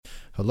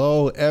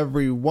Hello,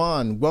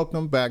 everyone.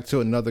 Welcome back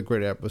to another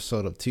great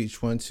episode of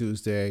Teach One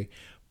Tuesday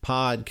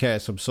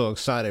podcast. I'm so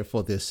excited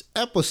for this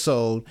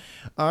episode.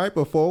 All right,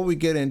 before we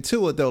get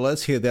into it, though,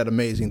 let's hear that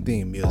amazing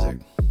theme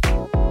music.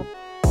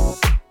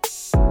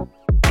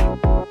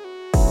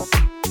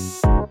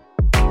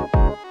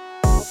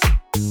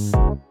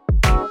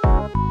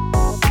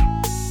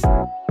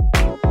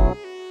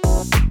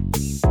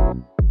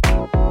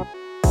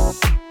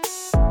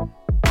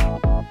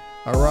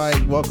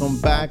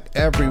 Welcome back,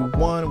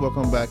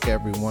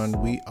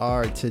 everyone. We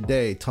are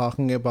today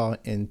talking about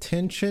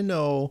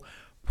intentional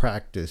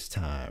practice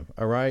time.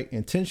 All right,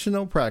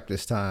 intentional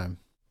practice time.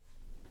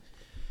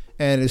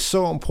 And it's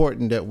so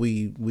important that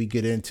we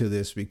get into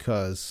this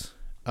because,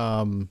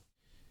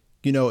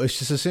 it's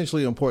just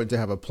essentially important to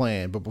have a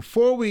plan. But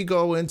before we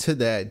go into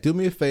that, do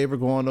me a favor,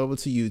 go on over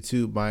to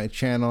YouTube, my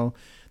channel,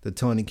 The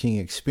Tony King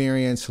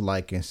Experience,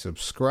 like and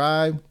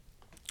subscribe.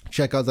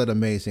 Check out that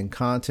amazing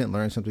content.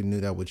 Learn something new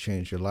that would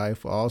change your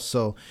life.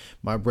 Also,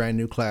 my brand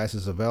new class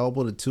is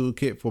available, the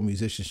Toolkit for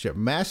Musicianship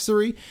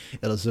Mastery.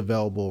 It is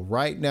available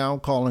right now,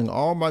 calling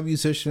all my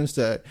musicians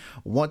that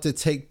want to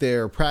take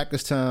their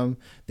practice time,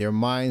 their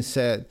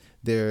mindset,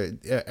 their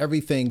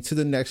everything to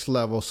the next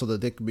level so that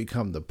they can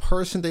become the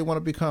person they want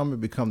to become and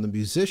become the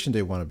musician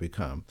they want to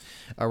become.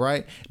 All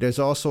right. There's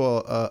also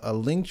a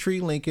Linktree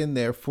link in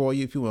there for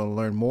you if you want to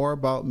learn more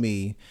about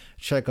me.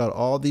 Check out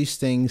all these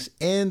things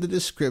in the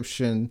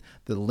description.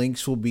 The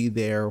links will be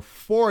there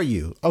for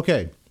you.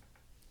 Okay.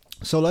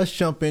 So let's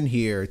jump in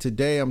here.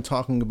 Today, I'm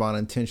talking about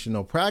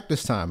intentional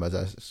practice time,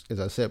 as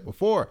I said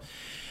before.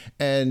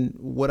 And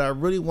what I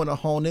really want to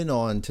hone in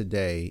on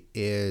today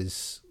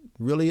is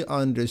really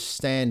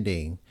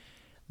understanding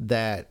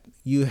that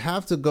you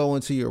have to go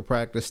into your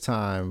practice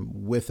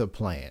time with a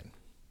plan.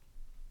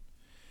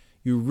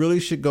 You really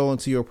should go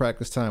into your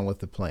practice time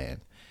with a plan.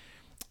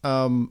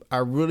 I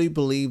really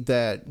believe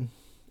that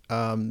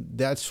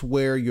that's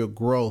where your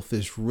growth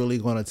is really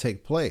going to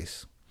take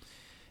place.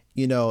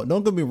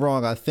 Don't get me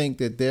wrong. I think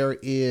that there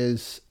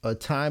is a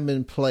time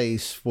and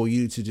place for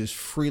you to just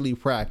freely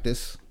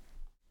practice.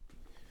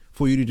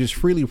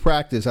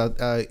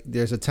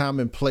 There's a time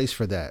and place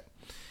for that.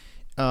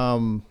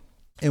 And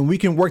we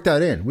can work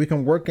that in. We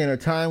can work in a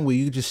time where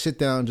you just sit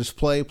down, just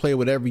play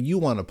whatever you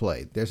want to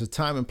play. There's a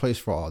time and place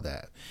for all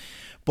that.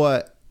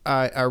 But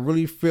I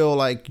really feel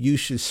like you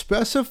should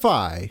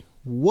specify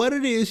what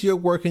it is you're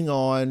working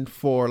on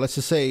for, let's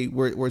just say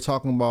we're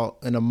talking about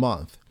in a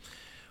month.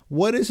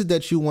 What is it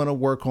that you want to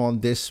work on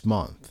this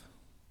month?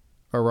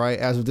 All right.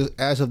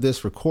 As of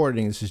this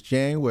recording, this is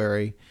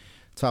January,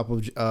 just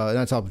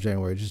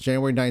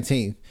January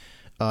 19th.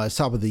 It's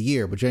top of the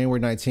year, but January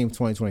 19th,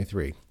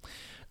 2023.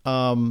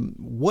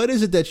 What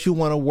is it that you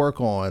want to work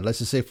on? Let's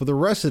just say for the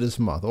rest of this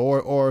month,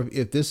 or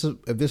if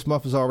this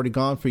month is already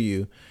gone for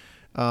you,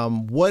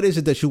 what is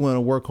it that you want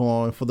to work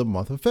on for the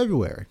month of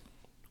February?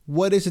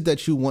 What is it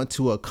that you want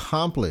to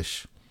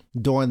accomplish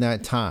during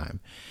that time?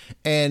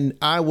 And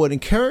I would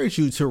encourage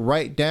you to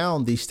write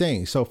down these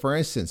things. So for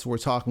instance, we're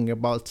talking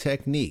about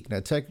technique. Now,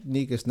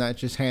 technique is not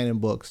just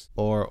handbooks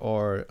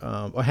or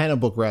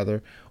handbook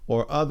rather,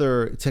 or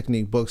other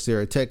technique books.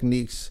 There are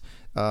techniques.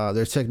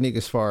 There's technique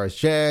as far as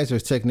jazz.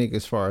 There's technique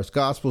as far as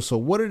gospel. So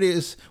what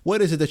is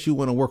it that you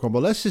want to work on?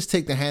 But let's just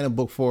take the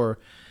handbook for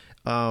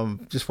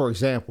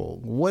example.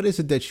 What is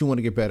it that you want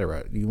to get better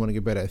at? You want to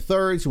get better at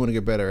thirds. You want to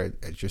get better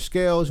at your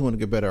scales. You want to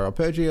get better at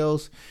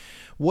arpeggios.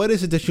 What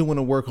is it that you want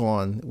to work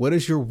on? What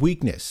is your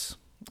weakness?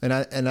 And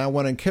I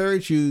want to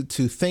encourage you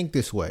to think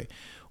this way.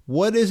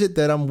 What is it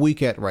that I'm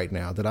weak at right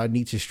now that I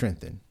need to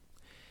strengthen?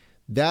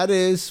 That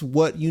is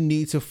what you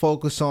need to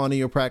focus on in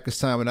your practice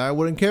time. And I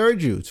would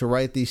encourage you to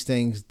write these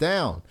things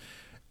down,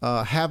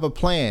 have a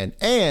plan,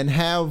 and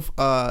have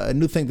a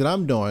new thing that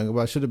I'm doing,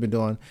 what I should have been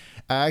doing.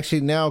 I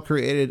actually now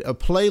created a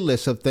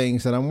playlist of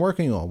things that I'm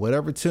working on,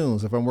 whatever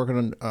tunes. If I'm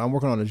working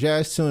on a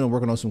jazz tune, I'm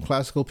working on some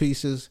classical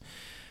pieces.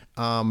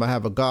 I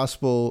have a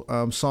gospel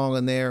song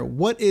in there.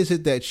 What is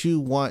it that you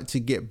want to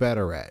get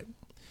better at?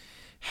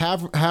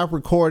 Have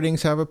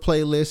recordings, have a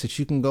playlist that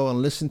you can go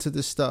and listen to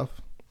this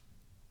stuff.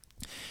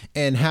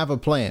 And have a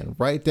plan.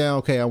 Write down,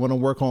 okay, I want to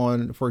work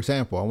on, for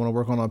example, I want to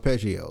work on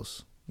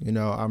arpeggios.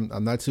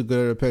 I'm not too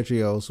good at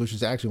arpeggios, which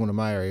is actually one of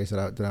my areas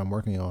that I'm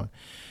working on.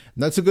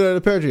 Not too good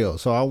at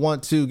arpeggios, so I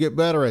want to get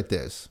better at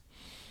this.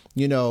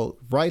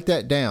 Write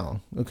that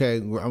down. Okay,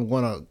 I'm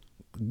going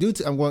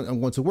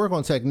to work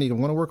on technique. I'm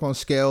going to work on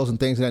scales and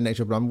things of that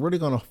nature, but I'm really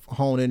going to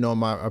hone in on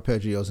my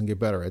arpeggios and get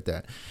better at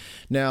that.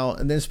 Now,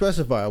 and then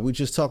specify, are we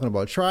just talking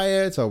about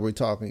triads? Are we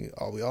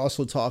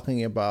also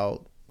talking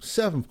about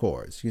seventh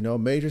chords,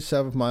 major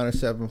seventh, minor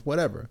seventh,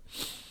 whatever,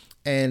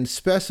 and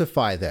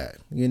specify that,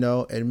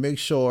 and make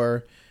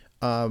sure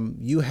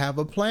you have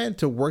a plan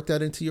to work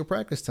that into your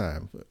practice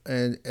time.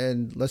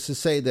 And let's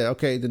just say that,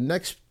 okay, the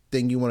next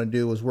thing you want to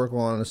do is work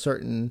on a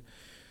certain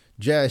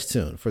jazz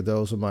tune for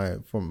those of my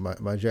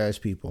jazz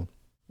people.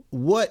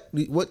 What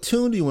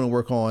tune do you want to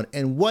work on,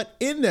 and what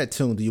in that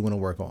tune do you want to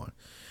work on?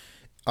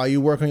 Are you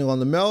working on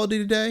the melody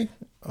today?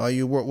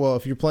 You work well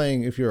if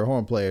you're a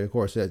horn player, of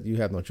course, that you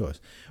have no choice.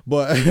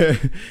 But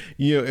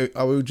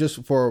I would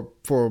just for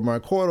my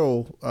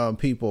chordal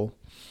people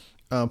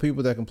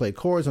that can play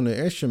chords on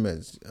their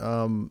instruments.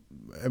 Am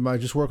I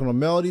just working on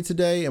melody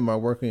today? Am I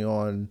working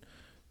on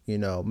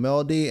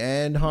melody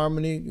and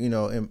harmony?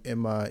 In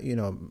my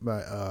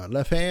my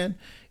left hand.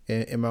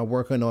 Am I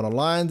working on a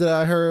line that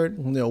I heard?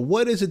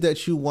 What is it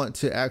that you want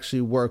to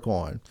actually work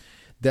on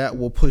that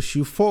will push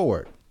you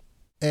forward?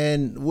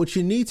 And what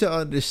you need to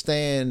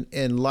understand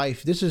in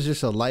life, this is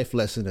just a life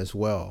lesson as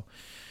well.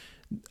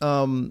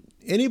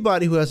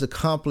 Anybody who has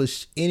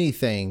accomplished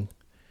anything,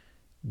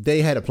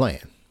 they had a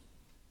plan.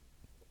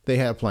 They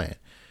had a plan.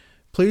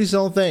 Please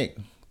don't think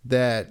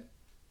that,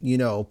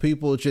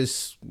 people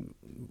just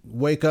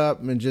wake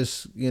up and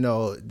just,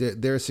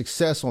 their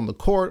success on the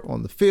court,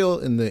 on the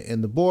field, in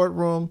the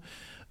boardroom,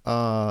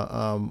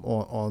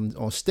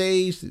 on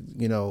stage,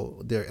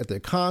 they're at their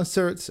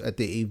concerts, at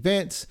the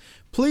events.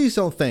 Please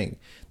don't think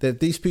that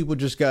these people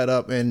just got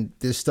up and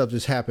this stuff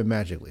just happened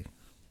magically,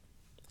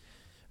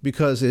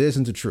 because it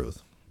isn't the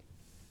truth.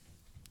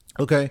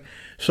 Okay.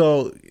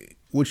 So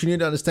what you need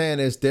to understand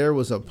is there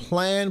was a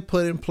plan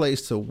put in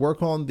place to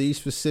work on these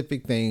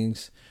specific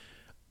things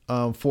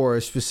for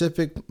a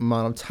specific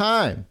amount of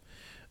time.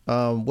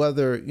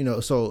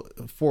 Whether, so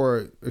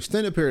for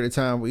extended period of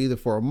time, either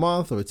for a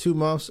month or 2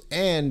 months,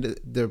 and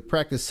the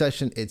practice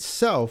session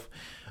itself,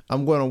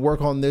 I'm going to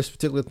work on this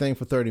particular thing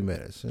for 30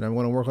 minutes, and I'm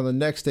going to work on the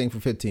next thing for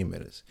 15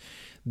 minutes.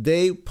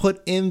 They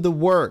put in the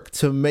work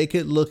to make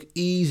it look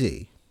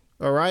easy.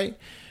 All right.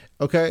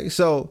 Okay.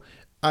 So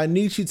I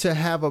need you to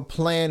have a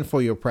plan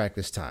for your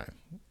practice time.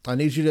 I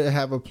need you to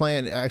have a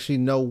plan to actually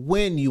know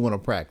when you want to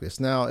practice.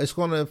 Now, it's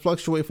going to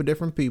fluctuate for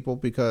different people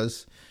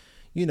because,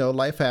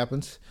 life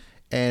happens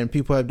and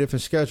people have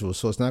different schedules.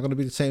 So it's not going to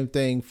be the same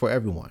thing for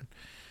everyone.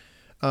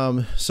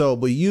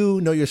 But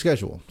you know your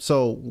schedule.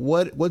 So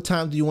what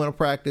time do you want to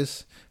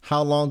practice?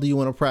 How long do you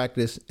want to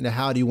practice? And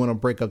how do you want to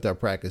break up that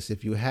practice?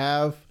 If you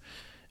have,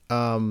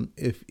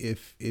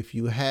 if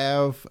you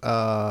have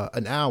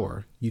an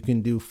hour, you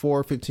can do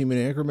 4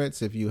 15-minute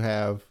increments. If you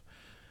have,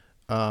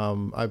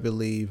 I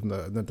believe,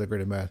 not that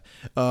great at math,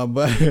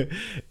 but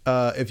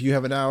if you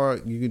have an hour,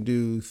 you can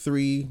do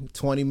 3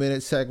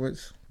 20-minute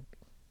segments.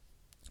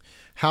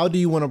 How do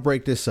you want to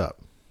break this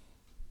up?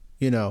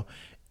 And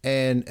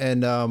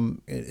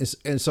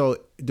so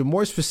the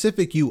more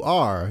specific you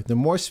are,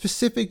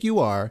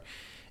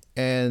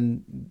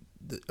 and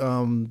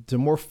the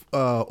more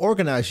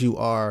organized you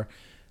are,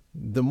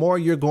 the more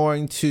you're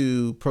going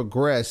to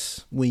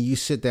progress when you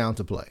sit down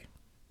to play.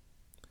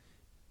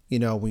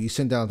 When you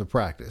sit down to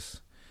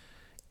practice.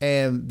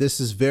 And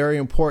this is very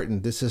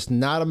important. This is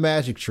not a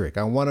magic trick.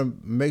 I want to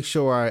make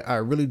sure I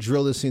really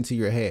drill this into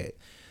your head.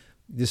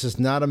 This is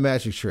not a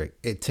magic trick.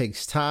 It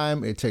takes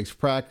time. It takes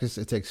practice.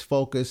 It takes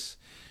focus.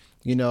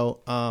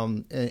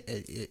 And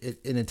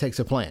it takes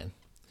a plan.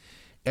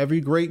 Every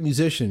great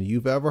musician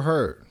you've ever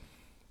heard,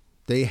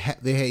 they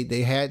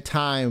had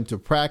time to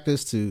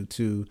practice,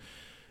 to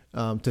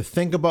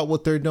think about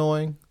what they're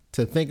doing,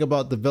 to think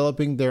about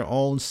developing their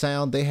own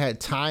sound. They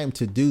had time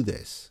to do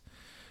this.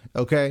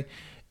 Okay.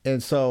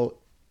 And so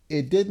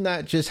it did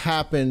not just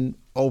happen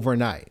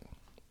overnight.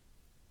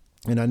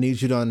 And I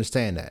need you to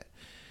understand that.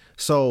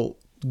 So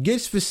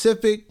get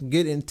specific,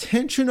 get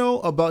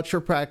intentional about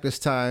your practice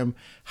time,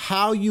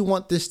 how you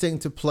want this thing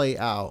to play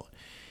out,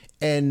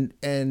 and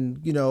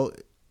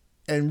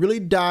really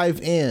dive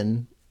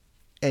in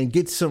and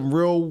get some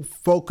real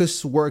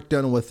focused work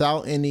done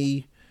without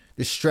any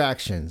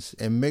distractions,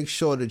 and make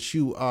sure that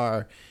you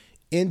are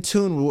in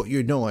tune with what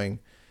you're doing,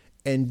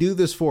 and do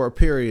this for a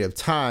period of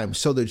time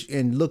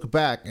and look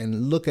back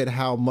and look at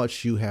how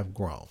much you have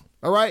grown.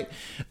 All right.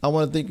 I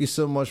want to thank you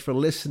so much for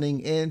listening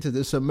in to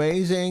this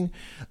amazing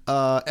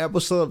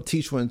episode of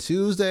Teach One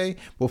Tuesday.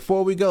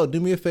 Before we go,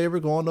 do me a favor,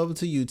 go on over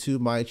to YouTube,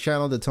 my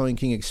channel, The Tony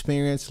King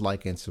Experience,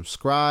 like and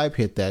subscribe,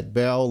 hit that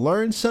bell,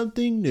 learn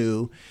something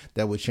new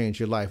that would change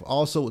your life.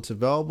 Also, it's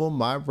available,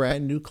 my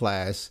brand new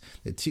class,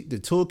 the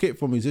Toolkit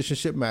for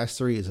Musicianship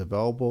Mastery is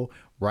available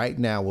right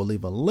now. We'll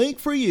leave a link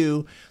for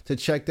you to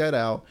check that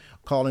out,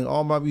 calling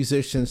all my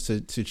musicians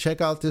to check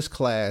out this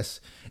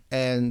class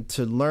and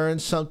to learn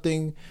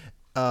something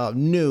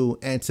new,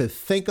 and to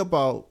think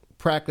about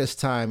practice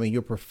time in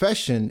your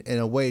profession in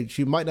a way that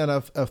you might not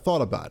have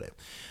thought about it.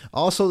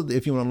 Also,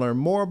 if you want to learn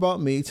more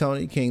about me,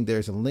 Tony King,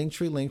 there's a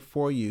Linktree link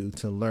for you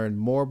to learn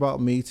more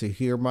about me, to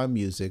hear my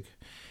music,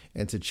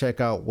 and to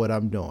check out what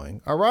I'm doing.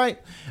 All right.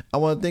 I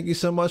want to thank you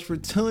so much for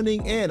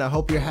tuning in. I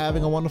hope you're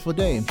having a wonderful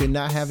day. If you're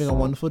not having a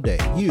wonderful day,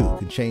 you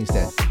can change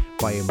that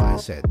by your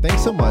mindset.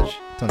 Thanks so much.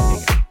 Tony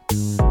King.